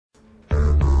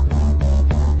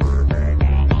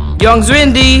Young's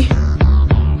windy.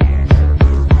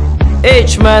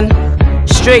 H man,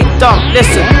 straight up,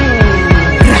 listen.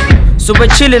 So we're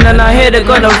chillin' and I hear they're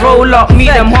gonna roll up.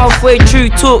 Meet them halfway through,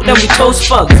 talk, then we toast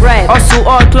fuck. Hustle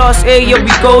R class A, yeah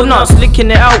we go nuts. Licking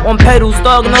it out on pedals,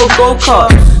 dog, no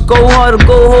go-karts. Go hard or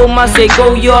go home, I say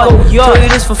go yard. Tell you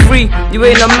this for free, you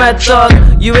ain't a mad dog.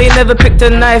 You ain't never picked a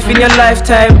knife in your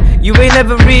lifetime. You ain't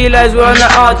never realized we're on the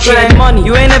art grind. Money,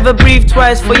 you ain't never breathed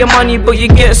twice for your money, but you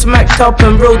get smacked up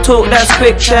and real talk, that's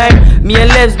quick time. Me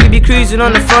and Levs, we be cruising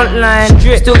on the front line.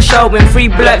 Still shouting 3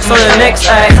 blacks on the next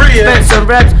eye. Spent some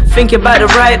raps, thinking about the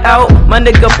right out. My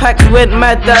nigga packs went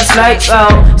mad, that's lights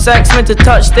out. Sacks meant to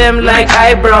touch them like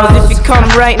eyebrows. If you come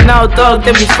right now, dog,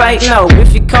 then we fight now.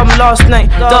 If you come last night,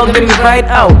 dog, then we ride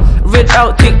out. Rid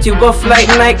out, ticked you off like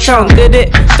Nike Town. Did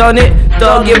it, done it,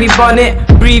 dog, yeah we bun it.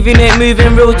 Breathing it,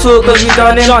 moving real talk, cause we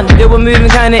done it. They were moving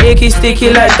kinda icky,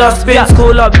 sticky like dustbins.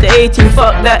 Call up the 18,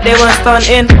 fuck that, they weren't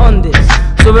stunting on this.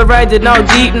 So we're riding out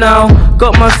deep now.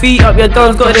 Got my feet up, your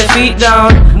dog's got their feet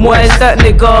down. What is that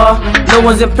nigga? No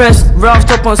one's impressed. Ralph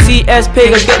top on CS,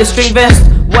 Pagans get the string vest.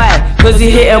 Why? Cause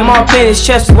he hit him up in his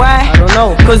chest. Why? I don't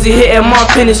know. Cause he hit him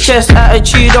up in his chest.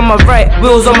 Attitude on my right,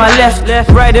 wheels on my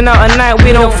left. Riding out at night,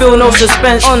 we don't feel no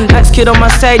suspense. On X kid on my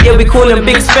side, yeah we call him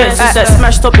Big Spence. Since that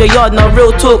smashed up your yard, now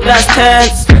real talk, that's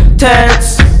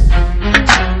tense.